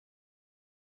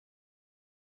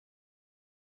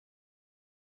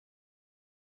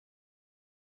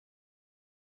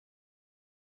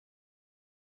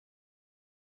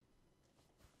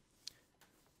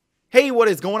Hey, what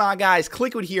is going on, guys?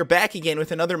 Kliquid here, back again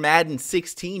with another Madden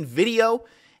 16 video.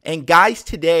 And guys,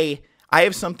 today I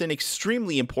have something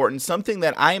extremely important, something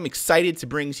that I am excited to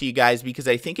bring to you guys because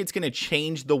I think it's going to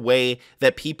change the way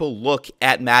that people look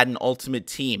at Madden Ultimate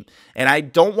Team. And I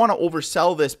don't want to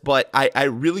oversell this, but I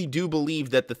really do believe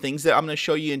that the things that I'm going to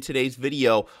show you in today's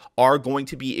video are going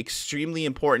to be extremely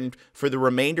important for the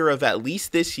remainder of at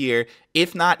least this year,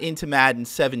 if not into Madden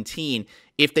 17.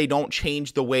 If they don't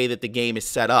change the way that the game is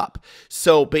set up.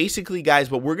 So basically,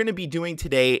 guys, what we're going to be doing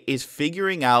today is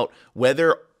figuring out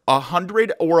whether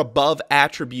 100 or above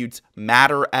attributes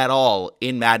matter at all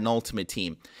in Madden Ultimate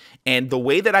Team. And the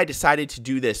way that I decided to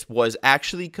do this was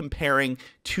actually comparing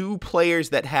two players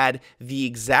that had the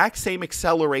exact same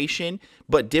acceleration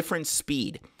but different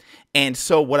speed. And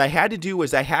so what I had to do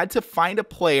was I had to find a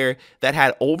player that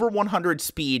had over 100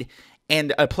 speed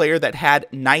and a player that had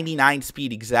 99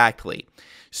 speed exactly.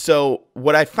 So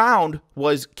what I found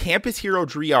was Campus Hero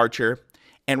Dree Archer,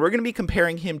 and we're going to be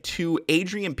comparing him to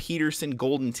Adrian Peterson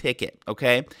Golden Ticket,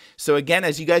 okay? So again,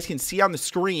 as you guys can see on the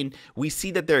screen, we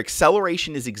see that their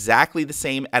acceleration is exactly the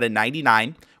same at a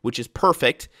 99, which is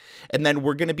perfect. And then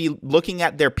we're going to be looking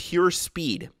at their pure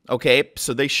speed, okay?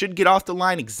 So they should get off the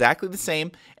line exactly the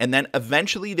same, and then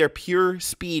eventually their pure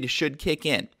speed should kick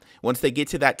in. Once they get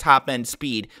to that top end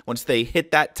speed, once they hit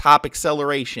that top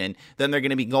acceleration, then they're going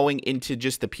to be going into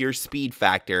just the pure speed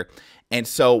factor. And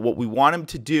so what we want them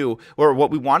to do, or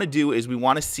what we want to do, is we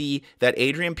want to see that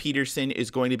Adrian Peterson is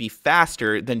going to be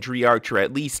faster than Dree Archer,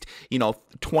 at least,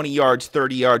 20 yards,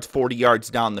 30 yards, 40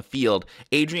 yards down the field.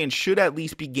 Adrian should at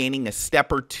least be gaining a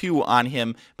step or two on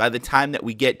him by the time that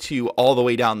we get to all the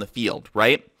way down the field,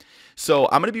 right? So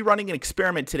I'm going to be running an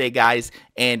experiment today, guys,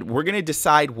 and we're going to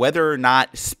decide whether or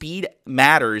not speed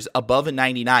matters above a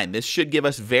 99. This should give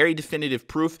us very definitive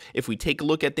proof if we take a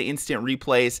look at the instant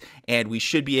replays, and we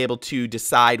should be able to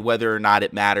decide whether or not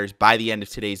it matters by the end of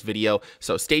today's video.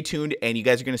 So stay tuned, and you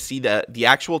guys are going to see the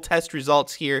actual test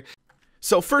results here.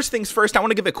 So first things first, I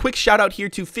want to give a quick shout out here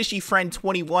to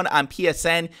FishyFriend21 on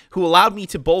PSN, who allowed me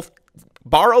to both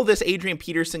borrow this Adrian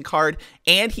Peterson card,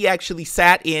 and he actually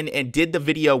sat in and did the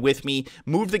video with me,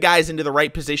 moved the guys into the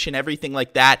right position, everything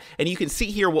like that. And you can see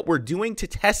here what we're doing to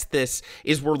test this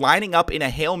is we're lining up in a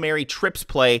Hail Mary trips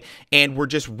play, and we're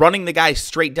just running the guys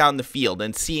straight down the field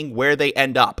and seeing where they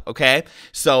end up, okay?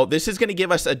 So this is going to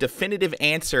give us a definitive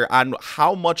answer on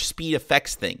how much speed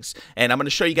affects things. And I'm going to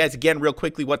show you guys again real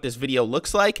quickly what this video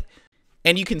looks like.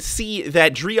 And you can see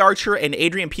that Dree Archer and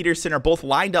Adrian Peterson are both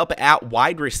lined up at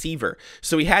wide receiver.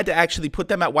 So we had to actually put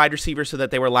them at wide receiver so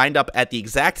that they were lined up at the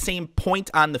exact same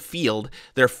point on the field.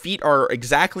 Their feet are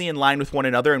exactly in line with one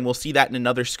another, and we'll see that in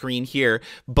another screen here.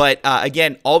 But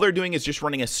again, all they're doing is just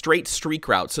running a straight streak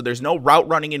route. So there's no route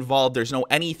running involved. There's no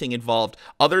anything involved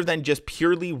other than just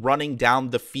purely running down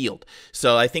the field.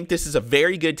 So I think this is a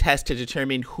very good test to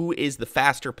determine who is the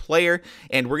faster player.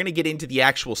 And we're going to get into the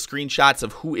actual screenshots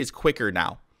of who is quicker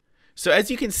now. So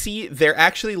as you can see, they're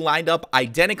actually lined up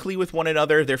identically with one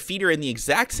another. Their feet are in the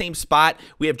exact same spot.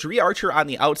 We have Dree Archer on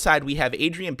the outside. We have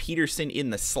Adrian Peterson in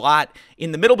the slot.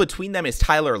 In the middle between them is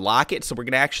Tyler Lockett, so we're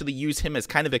going to actually use him as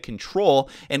kind of a control,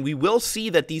 and we will see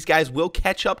that these guys will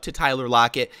catch up to Tyler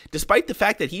Lockett, despite the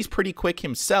fact that he's pretty quick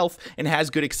himself and has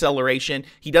good acceleration.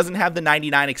 He doesn't have the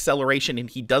 99 acceleration, and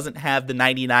he doesn't have the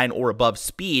 99 or above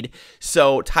speed,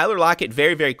 so Tyler Lockett,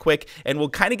 very, very quick, and we'll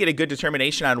kind of get a good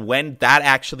determination on when that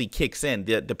actually kicks in,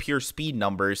 the pure speed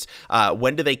numbers.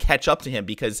 When do they catch up to him?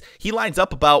 Because he lines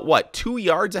up about, what, 2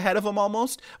 yards ahead of him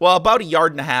almost? Well, about 1.5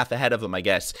 yards ahead of him, I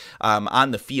guess,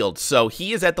 on the field. So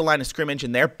he is at the line of scrimmage,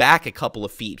 and they're back a couple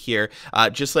of feet here,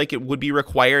 just like it would be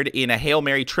required in a Hail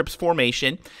Mary trips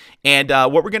formation. And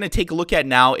what we're going to take a look at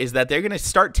now is that they're going to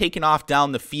start taking off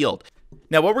down the field.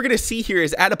 Now, what we're going to see here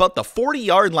is at about the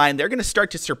 40-yard line, they're going to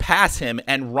start to surpass him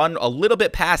and run a little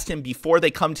bit past him before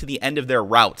they come to the end of their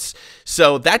routes.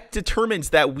 So that determines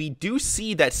that we do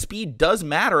see that speed does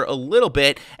matter a little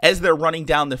bit as they're running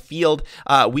down the field.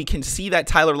 We can see that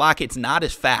Tyler Lockett's not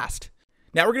as fast.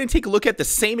 Now we're going to take a look at the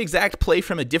same exact play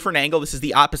from a different angle. This is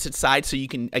the opposite side, so you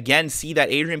can again see that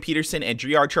Adrian Peterson and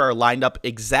Dree Archer are lined up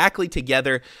exactly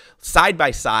together, side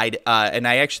by side, and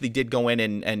I actually did go in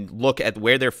and look at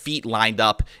where their feet lined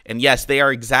up, and yes, they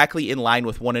are exactly in line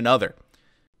with one another.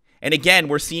 And again,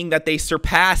 we're seeing that they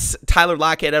surpass Tyler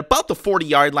Lockett at about the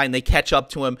 40-yard line. They catch up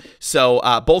to him, so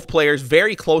both players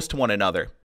very close to one another.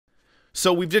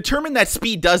 So we've determined that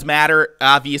speed does matter.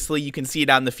 Obviously, you can see it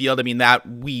on the field. I mean, that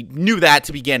we knew that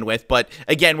to begin with. But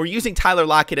again, we're using Tyler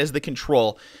Lockett as the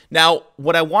control. Now,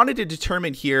 what I wanted to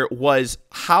determine here was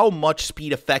how much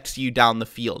speed affects you down the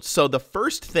field. So the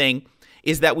first thing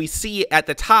is that we see at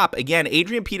the top, again,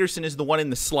 Adrian Peterson is the one in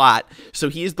the slot, so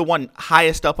he is the one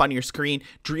highest up on your screen.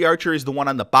 Dre Archer is the one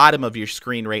on the bottom of your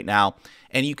screen right now.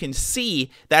 And you can see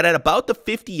that at about the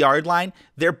 50-yard line,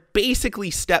 they're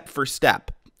basically step for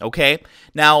step, okay?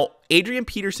 Now, Adrian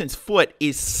Peterson's foot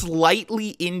is slightly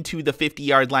into the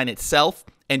 50-yard line itself,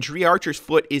 and Dre Archer's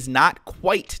foot is not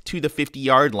quite to the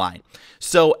 50-yard line.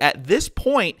 So at this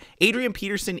point, Adrian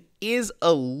Peterson is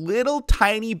a little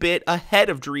tiny bit ahead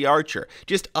of Dre Archer,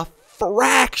 just a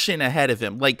fraction ahead of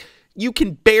him. Like, you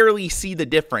can barely see the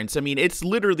difference. I mean, it's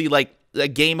literally like a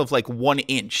game of like 1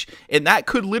 inch, and that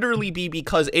could literally be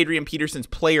because Adrian Peterson's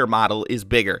player model is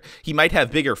bigger. He might have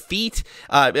bigger feet.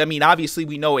 I mean, obviously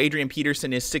we know Adrian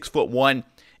Peterson is 6'1",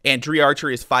 and Dre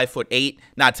Archer is 5'8",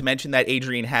 not to mention that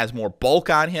Adrian has more bulk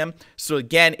on him. So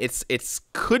again, it's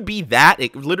could be that.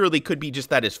 It literally could be just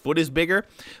that his foot is bigger.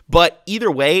 But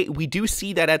either way, we do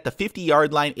see that at the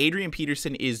 50-yard line, Adrian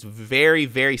Peterson is very,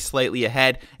 very slightly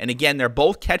ahead. And again, they're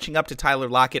both catching up to Tyler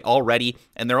Lockett already,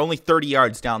 and they're only 30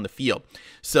 yards down the field.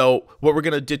 So what we're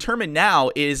going to determine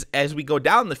now is as we go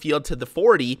down the field to the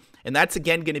 40, and that's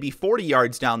again going to be 40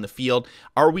 yards down the field,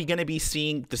 are we going to be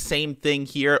seeing the same thing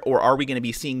here, or are we going to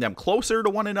be seeing them closer to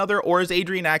one another, or is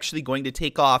Adrian actually going to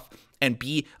take off and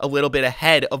be a little bit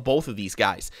ahead of both of these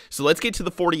guys? So let's get to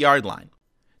the 40-yard line.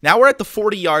 Now we're at the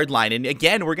 40-yard line, and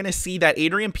again, we're going to see that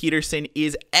Adrian Peterson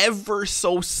is ever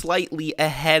so slightly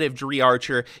ahead of Dre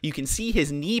Archer. You can see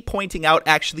his knee pointing out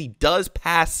actually does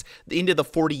pass into the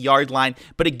 40-yard line,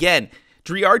 but again,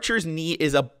 Dre Archer's knee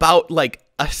is about like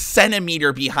a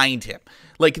centimeter behind him.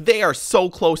 Like, they are so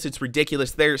close, it's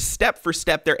ridiculous. They're step for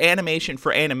step. They're animation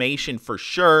for animation for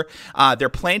sure. They're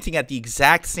planting at the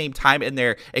exact same time, and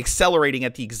they're accelerating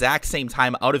at the exact same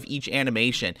time out of each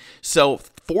animation. So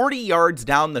 40 yards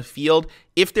down the field,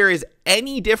 if there is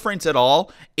any difference at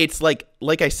all, it's like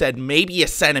I said, maybe a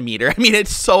centimeter. I mean,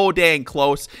 it's so dang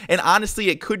close. And honestly,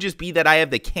 it could just be that I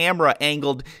have the camera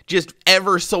angled just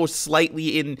ever so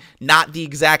slightly in not the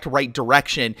exact right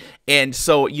direction. And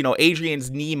so, you know, Adrian's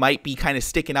knee might be kind of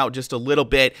sticking out just a little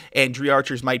bit, and Dre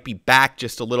Archer's might be back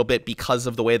just a little bit because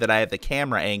of the way that I have the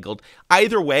camera angled.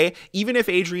 Either way, even if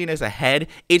Adrian is ahead,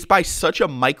 it's by such a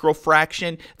micro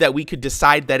fraction that we could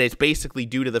decide that it's basically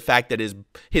due to the fact that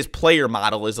his player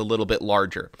model is a little bit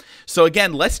larger. So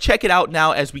again, let's check it out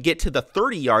now as we get to the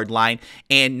 30-yard line,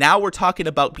 and now we're talking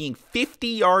about being 50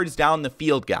 yards down the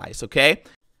field, guys, okay?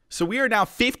 So we are now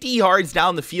 50 yards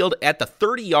down the field at the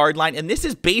 30-yard line, and this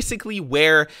is basically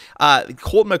where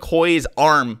Colt McCoy's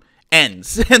arm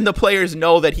ends, and the players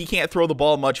know that he can't throw the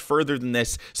ball much further than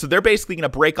this, so they're basically going to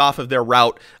break off of their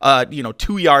route,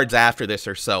 2 yards after this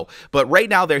or so. But right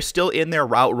now, they're still in their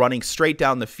route, running straight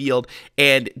down the field,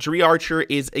 and Dre Archer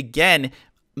is, again,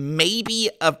 maybe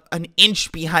an inch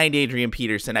behind Adrian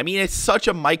Peterson. I mean, it's such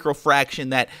a micro fraction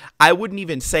that I wouldn't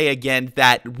even say, again,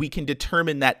 that we can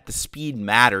determine that the speed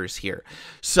matters here.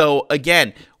 So,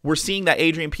 again, we're seeing that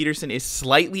Adrian Peterson is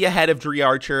slightly ahead of Dre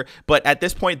Archer, but at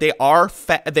this point, they are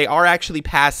actually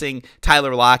passing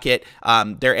Tyler Lockett.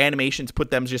 Their animations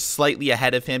put them just slightly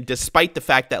ahead of him, despite the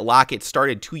fact that Lockett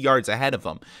started 2 yards ahead of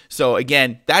him. So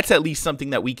again, that's at least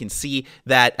something that we can see,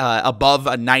 that above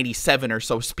a 97 or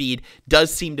so speed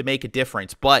does seem to make a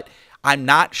difference. But I'm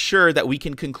not sure that we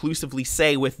can conclusively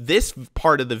say with this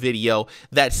part of the video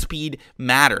that speed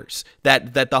matters,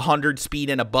 that the 100 speed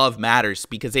and above matters,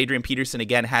 because Adrian Peterson,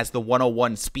 again, has the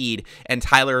 101 speed, and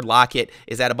Tyler Lockett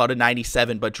is at about a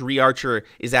 97, but Dre Archer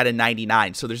is at a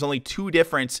 99. So there's only 2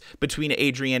 difference between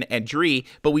Adrian and Dre,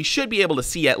 but we should be able to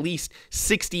see at least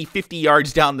 60, 50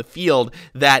 yards down the field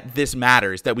that this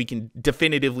matters, that we can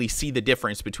definitively see the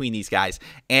difference between these guys.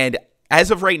 And as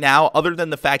of right now, other than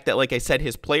the fact that, like I said,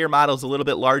 his player model is a little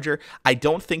bit larger, I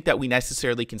don't think that we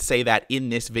necessarily can say that in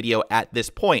this video at this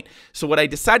point. So what I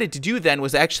decided to do then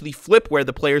was actually flip where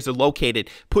the players are located,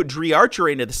 put Dre Archer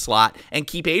into the slot, and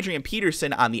keep Adrian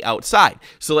Peterson on the outside.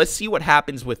 So let's see what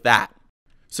happens with that.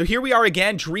 So here we are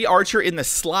again, Dre Archer in the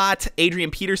slot,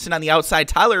 Adrian Peterson on the outside,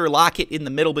 Tyler Lockett in the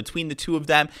middle between the two of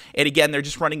them. And again, they're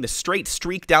just running the straight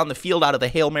streak down the field out of the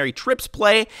Hail Mary trips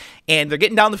play. And they're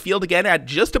getting down the field again at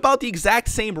just about the exact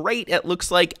same rate, it looks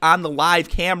like, on the live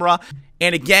camera.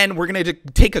 And again, we're going to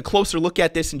take a closer look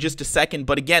at this in just a second.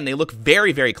 But again, they look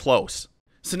very, very close.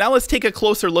 So now let's take a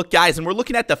closer look, guys, and we're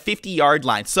looking at the 50-yard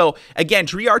line. So again,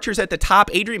 Dre Archer's at the top,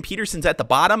 Adrian Peterson's at the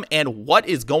bottom. And what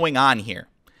is going on here?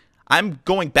 I'm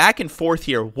going back and forth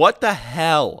here. What the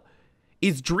hell?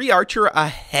 Is Dre Archer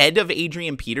ahead of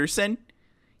Adrian Peterson?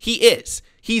 He is.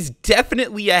 He's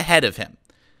definitely ahead of him.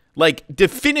 Like,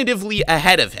 definitively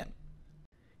ahead of him.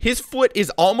 His foot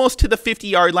is almost to the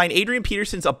 50-yard line. Adrian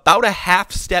Peterson's about a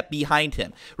half step behind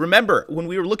him. Remember, when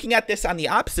we were looking at this on the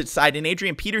opposite side and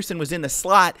Adrian Peterson was in the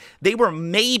slot, they were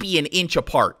maybe an inch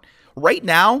apart. Right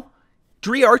now,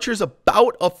 Dre Archer's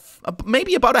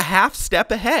maybe about a half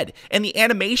step ahead, and the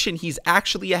animation, he's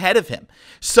actually ahead of him.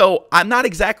 So I'm not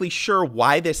exactly sure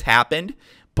why this happened,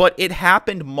 but it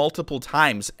happened multiple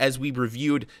times as we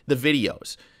reviewed the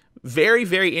videos. Very,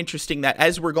 very interesting that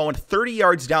as we're going 30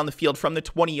 yards down the field from the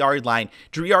 20-yard line,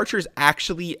 Dre Archer's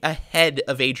actually ahead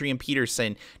of Adrian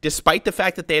Peterson, despite the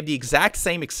fact that they have the exact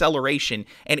same acceleration,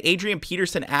 and Adrian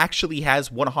Peterson actually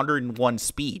has 101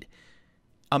 speed.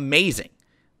 Amazing.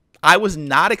 I was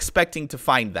not expecting to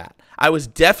find that. I was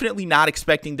definitely not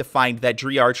expecting to find that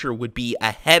Dre Archer would be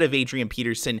ahead of Adrian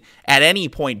Peterson at any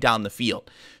point down the field.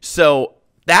 So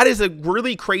that is a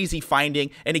really crazy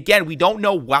finding. And again, we don't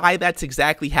know why that's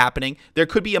exactly happening. There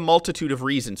could be a multitude of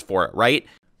reasons for it, right?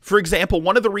 For example,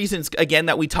 one of the reasons, again,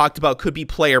 that we talked about could be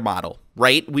player model,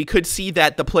 right? We could see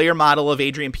that the player model of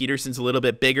Adrian Peterson's a little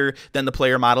bit bigger than the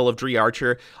player model of Dre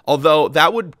Archer, although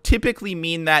that would typically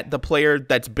mean that the player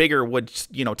that's bigger would,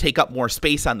 you know, take up more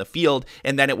space on the field,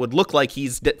 and then it would look like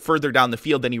he's further down the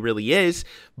field than he really is.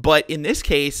 But in this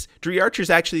case, Dre Archer's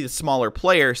actually the smaller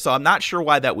player, so I'm not sure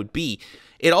why that would be.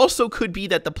 It also could be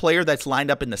that the player that's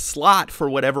lined up in the slot, for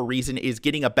whatever reason, is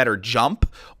getting a better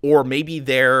jump, or maybe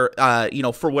they're,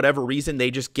 for whatever reason,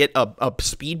 they just get a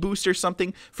speed boost or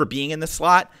something for being in the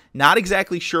slot. Not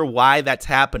exactly sure why that's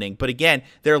happening, but again,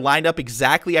 they're lined up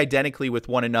exactly identically with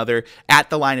one another at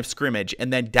the line of scrimmage,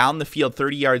 and then down the field,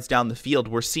 30 yards down the field,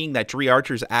 we're seeing that Dre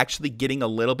Archer's actually getting a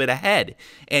little bit ahead,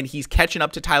 and he's catching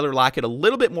up to Tyler Lockett a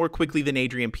little bit more quickly than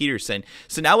Adrian Peterson.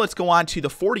 So now let's go on to the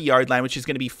 40-yard line, which is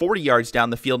going to be 40 yards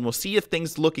down the field, and we'll see if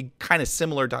things look kind of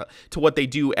similar to what they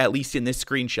do, at least in this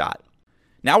screenshot.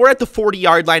 Now we're at the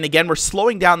 40-yard line. Again, we're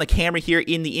slowing down the camera here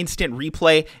in the instant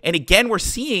replay. And again, we're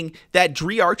seeing that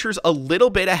Dre Archer's a little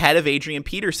bit ahead of Adrian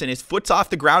Peterson. His foot's off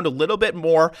the ground a little bit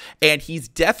more, and he's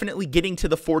definitely getting to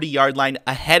the 40-yard line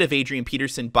ahead of Adrian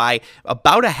Peterson by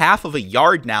about a half of a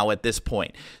yard now at this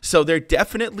point. So there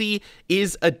definitely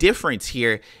is a difference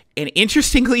here. And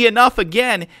interestingly enough,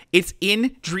 again, it's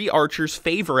in Dre Archer's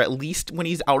favor, at least when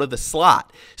he's out of the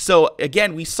slot. So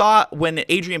again, we saw when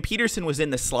Adrian Peterson was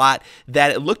in the slot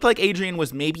that it looked like Adrian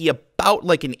was maybe about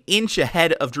like an inch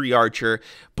ahead of Dre Archer,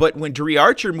 but when Dre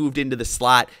Archer moved into the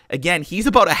slot, again, he's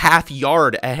about a half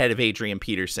yard ahead of Adrian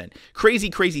Peterson. Crazy,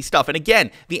 crazy stuff. And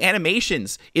again, the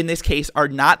animations in this case are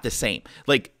not the same.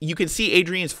 Like, you can see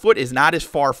Adrian's foot is not as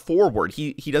far forward.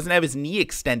 He doesn't have his knee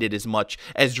extended as much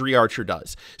as Dre Archer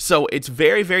does. So it's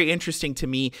very, very interesting to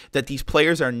me that these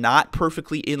players are not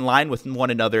perfectly in line with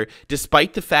one another,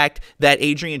 despite the fact that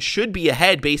Adrian should be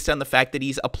ahead based on the fact that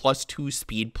he's a +2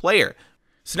 speed player.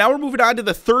 So now we're moving on to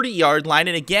the 30-yard line,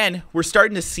 and again, we're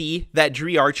starting to see that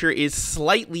Dre Archer is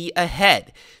slightly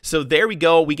ahead. So there we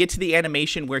go. We get to the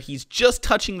animation where he's just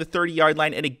touching the 30-yard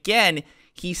line, and again,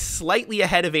 he's slightly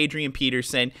ahead of Adrian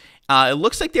Peterson. It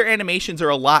looks like their animations are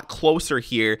a lot closer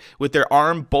here, with their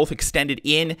arm both extended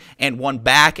in and one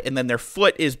back, and then their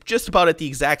foot is just about at the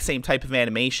exact same type of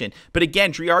animation. But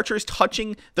again, Dre Archer is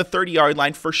touching the 30-yard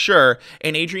line for sure,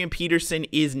 and Adrian Peterson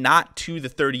is not to the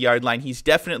 30-yard line. He's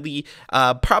definitely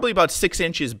probably about 6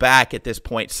 inches back at this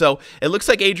point. So it looks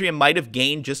like Adrian might have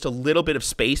gained just a little bit of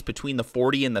space between the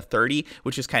 40 and the 30,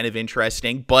 which is kind of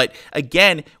interesting. But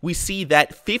again, we see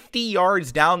that 50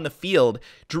 yards down the field,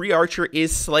 Dre Archer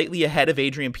is slightly ahead of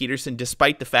Adrian Peterson,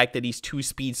 despite the fact that he's 2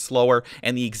 speeds slower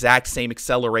and the exact same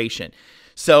acceleration.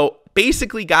 So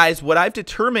basically, guys, what I've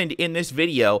determined in this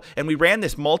video, and we ran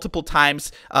this multiple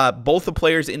times, both the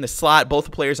players in the slot, both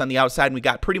the players on the outside, and we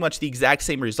got pretty much the exact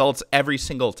same results every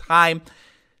single time.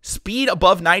 Speed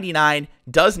above 99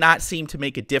 does not seem to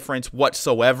make a difference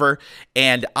whatsoever,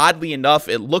 and oddly enough,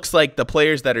 it looks like the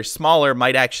players that are smaller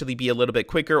might actually be a little bit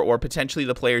quicker, or potentially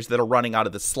the players that are running out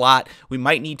of the slot. We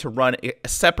might need to run a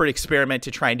separate experiment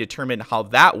to try and determine how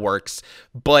that works,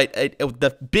 but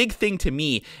the big thing to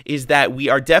me is that we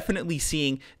are definitely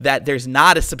seeing that there's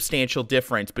not a substantial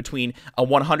difference between a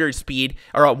 100 speed,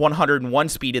 or a 101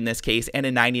 speed in this case, and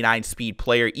a 99 speed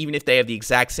player. Even if they have the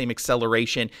exact same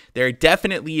acceleration, there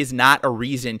definitely is not a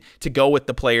reason to go with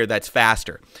the player that's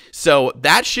faster. So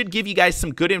that should give you guys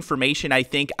some good information, I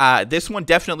think. This one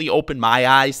definitely opened my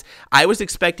eyes. I was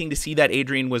expecting to see that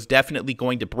Adrian was definitely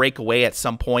going to break away at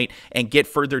some point and get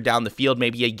further down the field,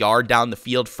 maybe a yard down the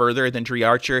field further than Dre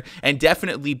Archer, and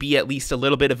definitely be at least a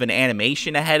little bit of an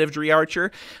animation ahead of Dre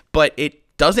Archer, but it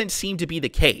doesn't seem to be the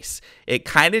case. It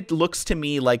kind of looks to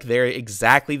me like they're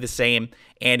exactly the same,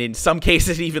 and in some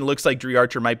cases it even looks like Dre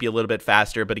Archer might be a little bit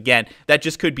faster, but again, that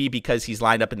just could be because he's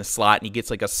lined up in the slot and he gets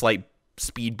like a slight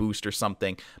speed boost or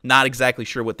something. Not exactly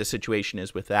sure what the situation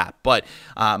is with that, but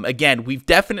again, we've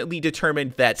definitely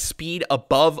determined that speed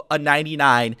above a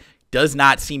 99 does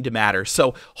not seem to matter.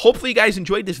 So hopefully you guys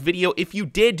enjoyed this video. If you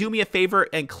did, do me a favor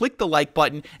and click the like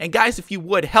button. And guys, if you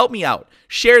would, help me out.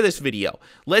 Share this video.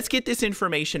 Let's get this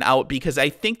information out because I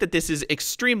think that this is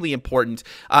extremely important.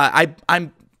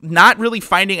 I'm not really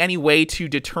finding any way to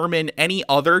determine any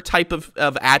other type of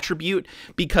attribute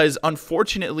because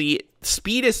unfortunately,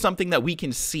 speed is something that we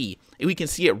can see. We can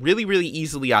see it really, really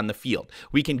easily on the field.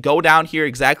 We can go down here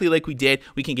exactly like we did.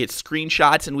 We can get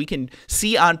screenshots and we can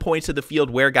see on points of the field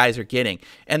where guys are getting.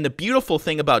 And the beautiful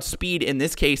thing about speed in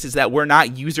this case is that we're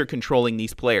not user controlling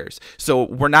these players. So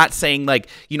we're not saying like,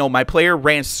 you know, my player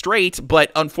ran straight,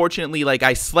 but unfortunately, like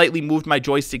I slightly moved my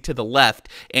joystick to the left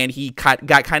and he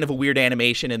got kind of a weird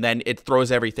animation and then it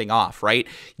throws everything off, right?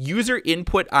 User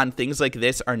input on things like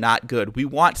this are not good. We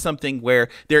want something where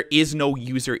there is no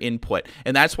user input.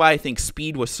 And that's why I think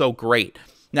speed was so great.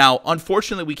 Now,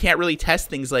 unfortunately, we can't really test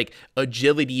things like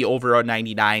agility over a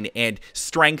 99 and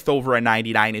strength over a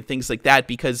 99 and things like that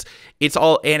because it's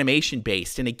all animation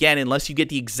based. And again, unless you get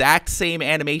the exact same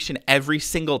animation every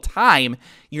single time,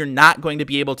 you're not going to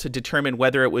be able to determine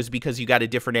whether it was because you got a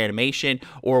different animation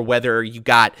or whether you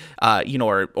got, you know,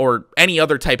 or any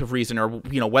other type of reason or,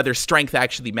 you know, whether strength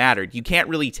actually mattered. You can't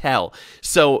really tell.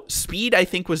 So speed, I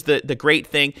think, was the great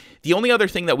thing. The only other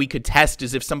thing that we could test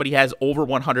is if somebody has over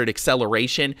 100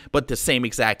 acceleration, but the same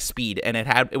exact speed, and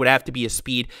it would have to be a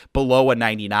speed below a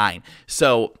 99.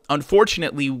 So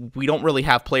unfortunately, we don't really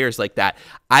have players like that.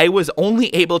 I was only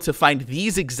able to find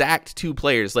these exact two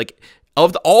players, like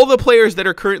of all the players that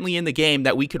are currently in the game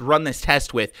that we could run this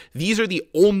test with, these are the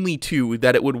only two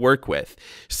that it would work with.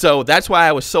 So that's why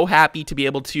I was so happy to be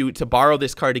able to borrow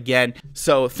this card again.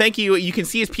 So thank you. You can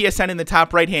see his PSN in the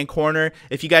top right-hand corner.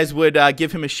 If you guys would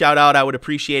give him a shout out, I would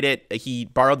appreciate it. He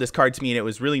borrowed this card to me, and it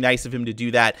was really nice of him to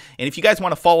do that. And if you guys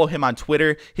want to follow him on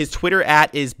Twitter, his Twitter @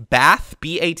 is Bath,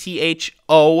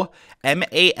 BATHOMAN,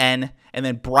 and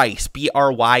then Bryce,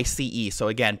 BRYCE. So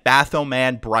again,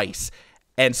 Bathoman Bryce.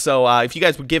 And so if you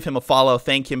guys would give him a follow,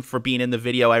 thank him for being in the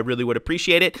video. I really would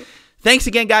appreciate it. Thanks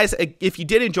again, guys. If you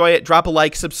did enjoy it, drop a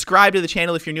like, subscribe to the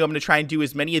channel if you're new. I'm going to try and do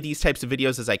as many of these types of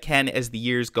videos as I can as the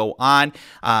years go on.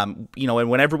 You know, and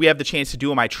whenever we have the chance to do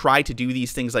them, I try to do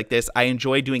these things like this. I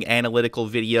enjoy doing analytical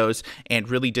videos and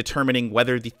really determining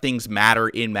whether the things matter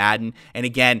in Madden. And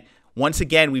again, once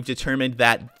again, we've determined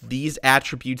that these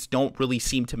attributes don't really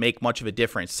seem to make much of a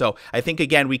difference. So I think,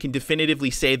 again, we can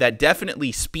definitively say that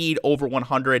definitely speed over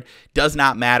 100 does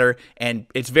not matter, and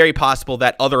it's very possible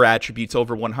that other attributes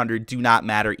over 100 do not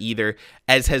matter either,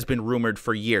 as has been rumored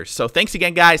for years. So thanks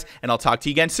again, guys, and I'll talk to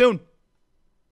you again soon.